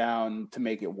touchdown to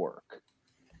make it work.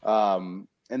 And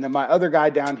then my other guy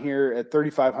down here at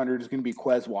 3,500 is going to be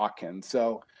Quez Watkins.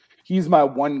 So he's my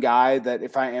one guy that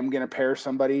if I am going to pair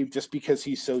somebody, just because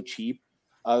he's so cheap,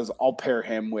 I'll pair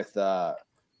him with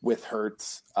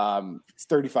Hurts. It's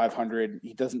 3,500.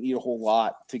 He doesn't need a whole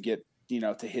lot to get,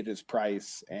 to hit his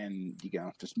price, and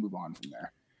just move on from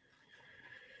there.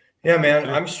 Yeah, man,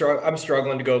 I'm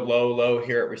struggling to go low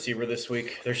here at receiver this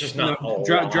week. There's just not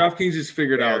DraftKings just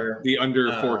figured out the under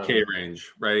 4K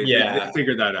range, right? Yeah, they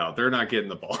figured that out. They're not getting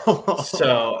the ball.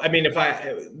 So, I mean,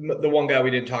 the one guy we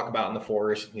didn't talk about in the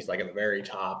 4s, he's like at the very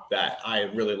top that I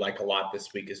really like a lot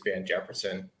this week is Van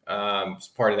Jefferson. It's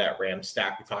part of that Rams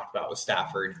stack we talked about with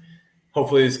Stafford.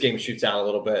 Hopefully this game shoots out a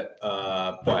little bit,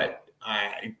 but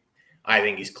I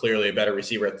think he's clearly a better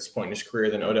receiver at this point in his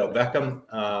career than Odell Beckham.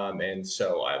 And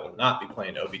so I will not be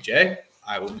playing OBJ.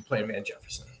 I will be playing Van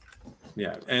Jefferson.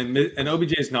 Yeah, and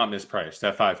OBJ is not mispriced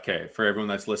at 5K. For everyone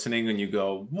that's listening, and you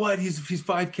go, "What? He's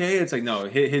 5K?" It's like, no,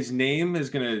 his name is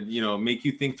gonna make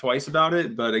you think twice about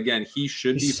it. But again, he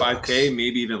should be 5K,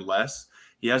 maybe even less.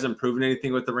 He hasn't proven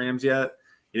anything with the Rams yet.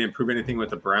 He didn't prove anything with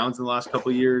the Browns in the last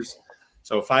couple of years.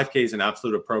 So 5K is an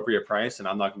absolute appropriate price, and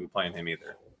I'm not gonna be playing him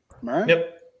either. All right.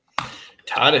 Yep.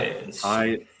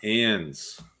 Tight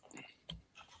ends.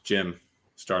 Jim,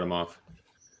 start him off.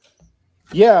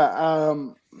 Yeah.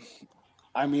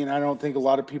 I mean, I don't think a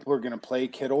lot of people are going to play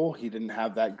Kittle. He didn't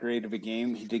have that great of a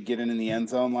game. He did get in the end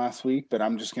zone last week, but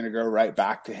I'm just going to go right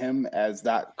back to him as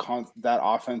that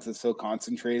offense is so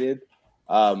concentrated.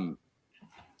 If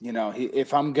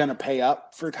I'm going to pay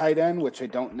up for tight end, which I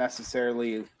don't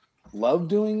necessarily love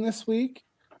doing this week,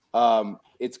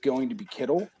 it's going to be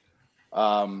Kittle.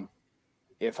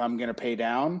 If I'm going to pay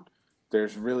down,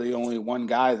 there's really only one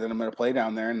guy that I'm going to play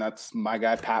down there, and that's my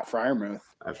guy, Pat Freiermuth.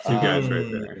 I have two guys right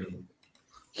there.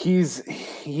 He's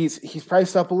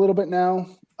priced up a little bit now,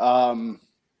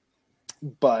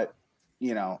 but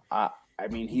I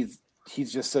mean he's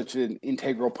just such an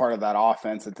integral part of that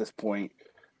offense at this point.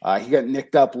 He got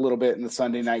nicked up a little bit in the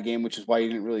Sunday night game, which is why you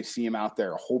didn't really see him out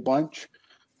there a whole bunch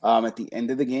at the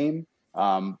end of the game.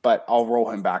 But I'll roll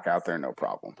him back out there, no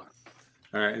problem.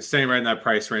 All right, staying right in that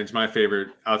price range. My favorite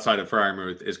outside of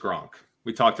Freiermuth is Gronk.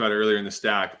 We talked about it earlier in the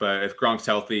stack, but if Gronk's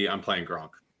healthy, I'm playing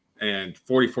Gronk. And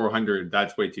 4,400,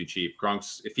 that's way too cheap.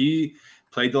 Gronk's, if he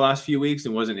played the last few weeks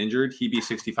and wasn't injured, he'd be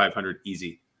 6,500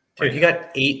 easy. Dude, he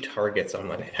got 8 targets on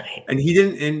Monday night. And he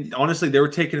didn't. And honestly, they were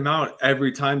taking him out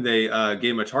every time they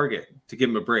gave him a target to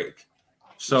give him a break.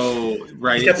 So,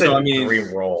 right. He's got so, I mean,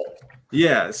 re-roll.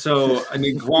 Yeah. So, I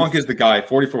mean, Gronk is the guy.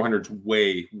 4,400 is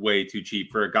way, way too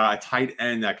cheap for a guy, a tight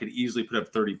end that could easily put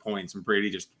up 30 points and Brady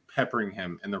just peppering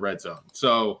him in the red zone.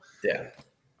 So, yeah.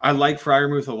 I like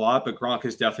Freiermuth a lot, but Gronk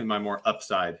is definitely my more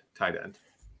upside tight end.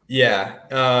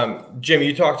 Yeah. Jim,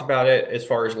 you talked about it as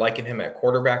far as liking him at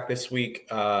quarterback this week.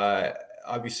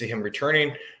 Obviously, him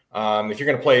returning. If you're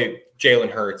going to play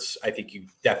Jalen Hurts, I think you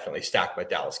definitely stack with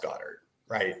Dallas Goedert,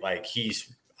 right? Like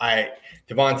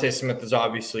Devontae Smith is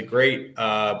obviously great,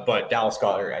 but Dallas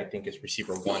Goedert, I think, is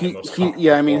receiver one.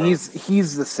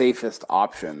 He's the safest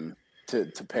option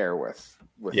to pair with.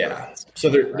 Yeah. So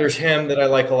there's him that I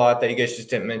like a lot that you guys just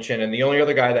didn't mention. And the only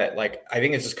other guy that I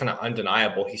think is just kind of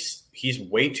undeniable. He's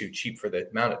way too cheap for the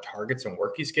amount of targets and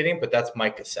work he's getting, but that's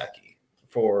Mike Gesicki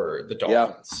for the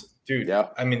Dolphins. Yeah. Dude, yeah.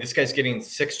 I mean, this guy's getting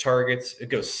 6 targets. It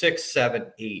goes 6,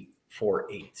 7, 8,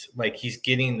 4, 8. Like he's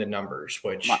getting the numbers,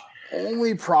 which my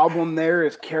only problem there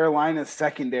is Carolina's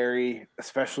secondary,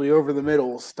 especially over the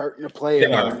middle, starting to play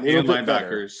and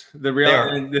linebackers.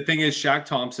 The thing is, Shaq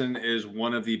Thompson is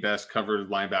one of the best covered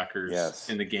linebackers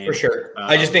in the game. For sure.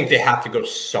 I just think they have to go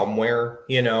somewhere,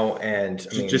 and I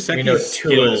mean, Gesicki's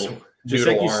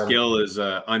skill is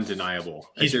undeniable.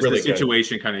 He's really the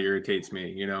situation kind of irritates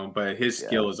me, but his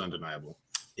skill is undeniable.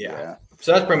 Yeah.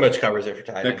 So that pretty much covers it for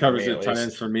tight ends. That covers it tight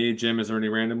ends for me. Jim, is there any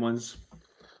random ones?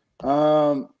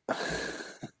 There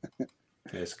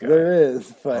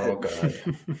is, but oh god,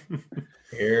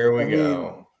 here we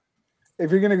go.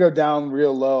 If you're gonna go down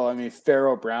real low, I mean,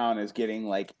 Pharaoh Brown is getting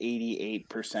like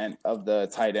 88% of the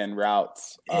tight end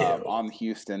routes on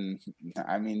Houston.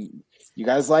 I mean, you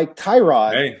guys like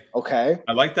Tyrod, okay?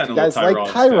 I like that. You guys like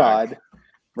Tyrod,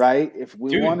 right? If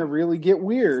we want to really get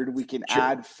weird, we can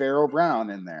add Pharaoh Brown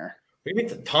in there. Maybe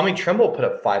Tommy Tremble put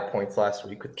up 5 points last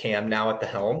week with Cam now at the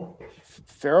helm.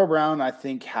 Pharaoh Brown, I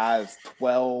think, has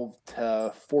 12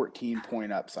 to 14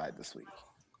 point upside this week.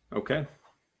 Okay.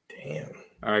 Damn.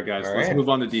 All right, guys. Let's move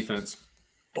on to defense.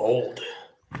 Bold.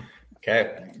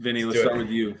 Okay. Vinny, let's start with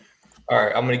you. All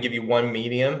right. I'm going to give you one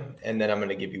medium, and then I'm going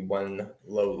to give you one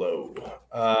low.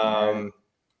 I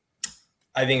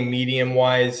think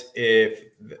medium-wise,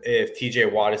 if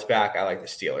TJ Watt is back, I like the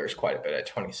Steelers quite a bit at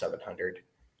 2,700.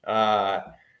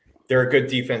 They're a good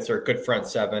defense. They're a good front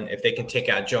seven. If they can take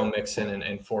out Joe Mixon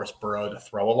and force Burrow to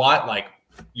throw a lot,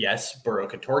 yes, Burrow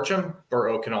can torch him.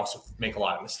 Burrow can also make a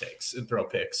lot of mistakes and throw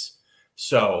picks.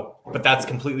 So, but that's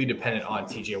completely dependent on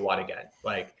TJ Watt again.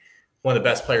 Like one of the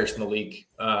best players in the league.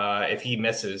 If he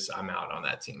misses, I'm out on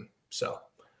that team. So,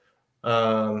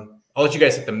 I'll let you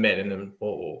guys hit the mid, and then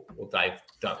we'll dive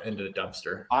into the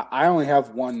dumpster. I only have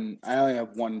one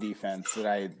defense that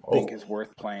I think is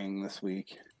worth playing this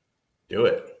week. Do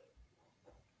it.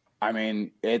 I mean,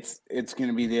 it's going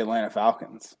to be the Atlanta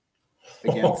Falcons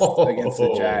against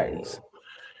the Jags.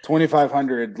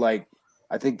 2,500. I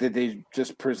think that they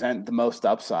just present the most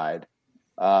upside.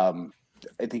 I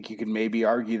think you could maybe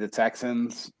argue the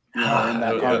Texans in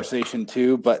that conversation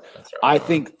too, but I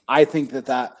think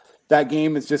that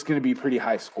game is just going to be pretty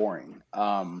high scoring.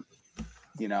 So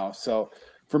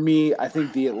for me, I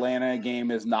think the Atlanta game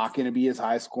is not going to be as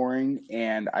high scoring,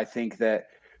 and I think that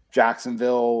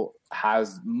Jacksonville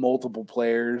has multiple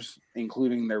players,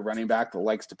 including their running back, that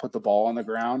likes to put the ball on the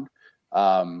ground.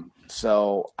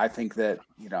 So I think that,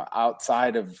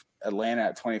 outside of Atlanta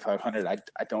at 2,500, I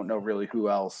don't know really who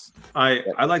else I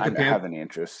like the have any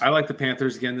interest. I like the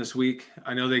Panthers again this week.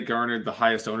 I know they garnered the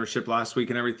highest ownership last week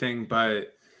and everything,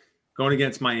 but going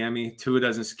against Miami, Tua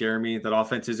doesn't scare me. That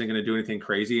offense isn't going to do anything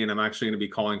crazy, and I'm actually going to be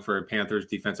calling for a Panthers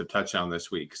defensive touchdown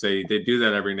this week because they do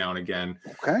that every now and again.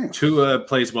 Okay. Tua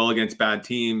plays well against bad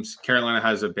teams. Carolina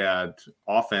has a bad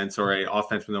offense or an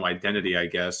offense with no identity, I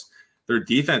guess. Their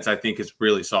defense, I think, is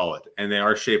really solid, and they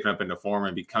are shaping up into form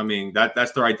and becoming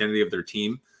that's their identity of their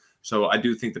team. So I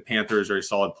do think the Panthers are a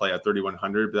solid play at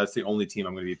 3,100, but that's the only team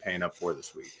I'm going to be paying up for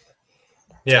this week.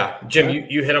 Yeah, Jim,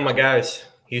 you hit on my guys,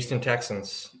 Houston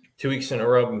Texans. 2 weeks in a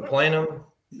row, been playing them.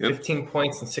 15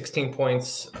 points and 16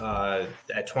 points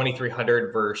at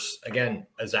 2,300 versus, again,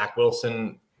 a Zach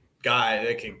Wilson guy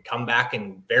that can come back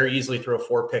and very easily throw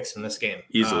 4 picks in this game.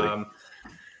 Easily.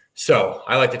 So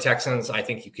I like the Texans. I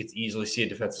think you could easily see a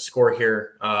defensive score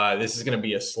here. This is going to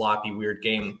be a sloppy, weird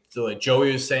game. So like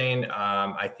Joey was saying,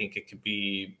 I think it could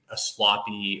be a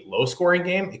sloppy, low-scoring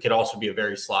game. It could also be a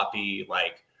very sloppy,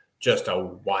 like just a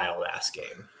wild-ass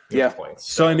game. Yeah. Points.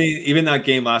 So, I mean, even that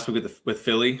game last week with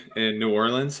Philly in New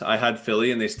Orleans, I had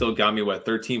Philly and they still got me,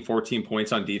 13, 14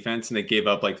 points on defense, and they gave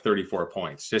up like 34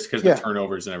 points just because of the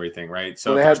turnovers and everything, right?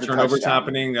 So if there's turnovers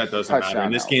happening, that doesn't matter.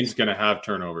 And this game's going to have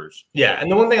turnovers. Yeah, and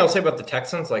the one thing I'll say about the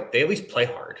Texans, like they at least play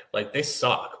hard. Like they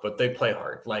suck, but they play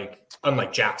hard. Like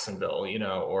unlike Jacksonville,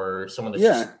 or someone that's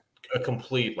just a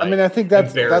complete I think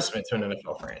that's embarrassment to an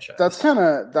NFL franchise.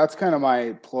 That's kind of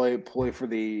my ploy for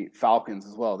the Falcons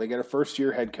as well. They get a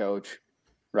first-year head coach,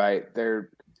 right?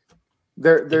 They're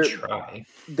not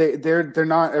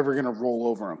ever going to roll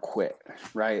over and quit,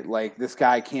 right? Like this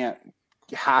guy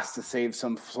has to save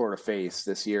some sort of face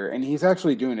this year, and he's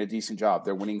actually doing a decent job.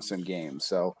 They're winning some games,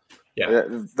 so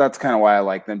that's kind of why I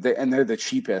like them. They're the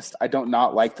cheapest. I don't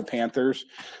not like the Panthers,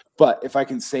 but if I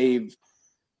can save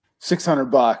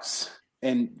 $600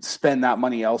 and spend that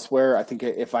money elsewhere, I think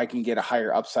if I can get a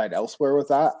higher upside elsewhere with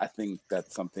that, I think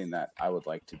that's something that I would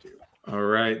like to do. All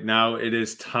right. Now it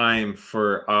is time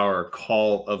for our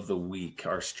call of the week,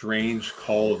 our strange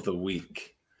call of the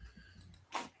week.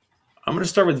 I'm going to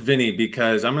start with Vinny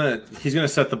because he's going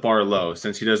to set the bar low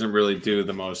since he doesn't really do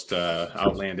the most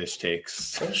outlandish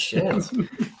takes. Oh, shit.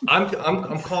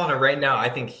 I'm calling it right now. I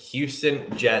think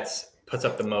Houston Jets puts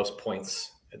up the most points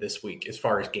this week as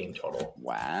far as game total.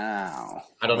 Wow.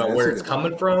 I don't know where it's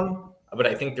coming from, but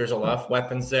I think there's a lot of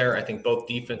weapons there. I think both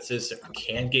defenses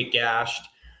can get gashed.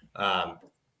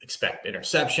 Expect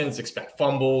interceptions, expect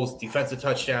fumbles, defensive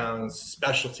touchdowns,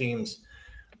 special teams.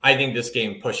 I think this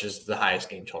game pushes the highest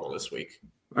game total this week.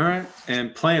 All right.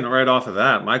 And playing right off of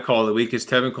that, my call of the week is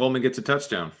Tevin Coleman gets a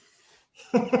touchdown.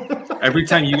 Every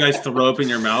time you guys throw up in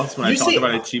your mouths when I talk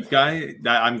about a cheap guy,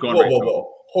 I'm going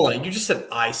whoa. Hold on. You just said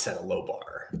I set a low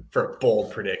bar for a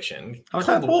bold prediction. I was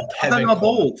not bold. I'm not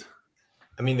bold.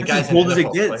 I mean, the guy's as bold as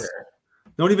it gets. Player.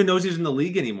 No one even knows he's in the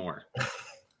league anymore.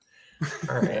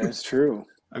 All right. That's true.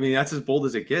 I mean, that's as bold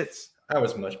as it gets. I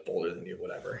was much bolder than you,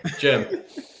 whatever. Jim.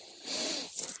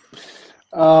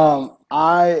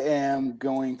 I am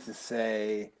going to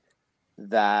say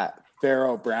that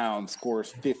Pharaoh Brown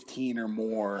scores 15 or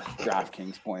more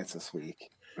DraftKings points this week.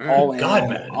 All in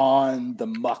on the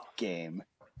muck game.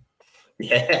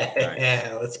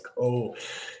 Yeah, let's go.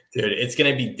 Dude, it's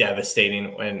going to be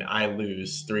devastating when I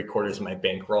lose 3/4 of my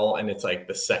bankroll and it's like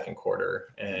the second quarter.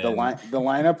 And the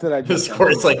lineup that I just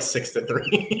scored is like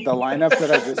 6-3. The lineup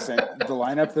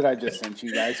that I just sent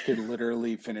you guys could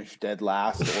literally finish dead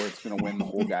last, or it's going to win the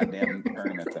whole goddamn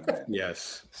tournament tonight.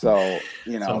 Yes. So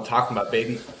That's what I'm talking about,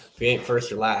 baby. We ain't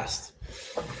first or last.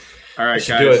 All right,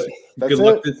 guys. Good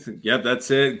luck.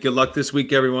 That's it. Good luck this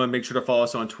week, everyone. Make sure to follow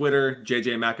us on Twitter,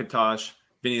 JJ McIntosh,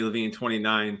 Vinny Levine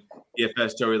 29,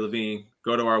 DFS Joey Levine.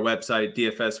 Go to our website,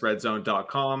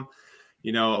 dfsredzone.com.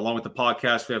 Along with the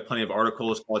podcast, we have plenty of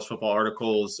articles, college football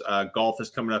articles. Golf is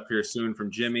coming up here soon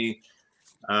from Jimmy.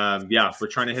 We're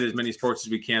trying to hit as many sports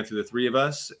as we can through the three of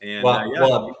us. And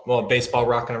well, baseball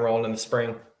rocking and rolling in the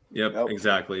spring. Yep,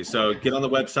 exactly. So get on the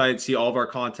website, see all of our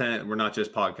content. We're not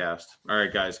just podcast. All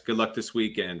right, guys. Good luck this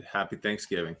weekend. Happy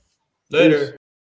Thanksgiving. Later.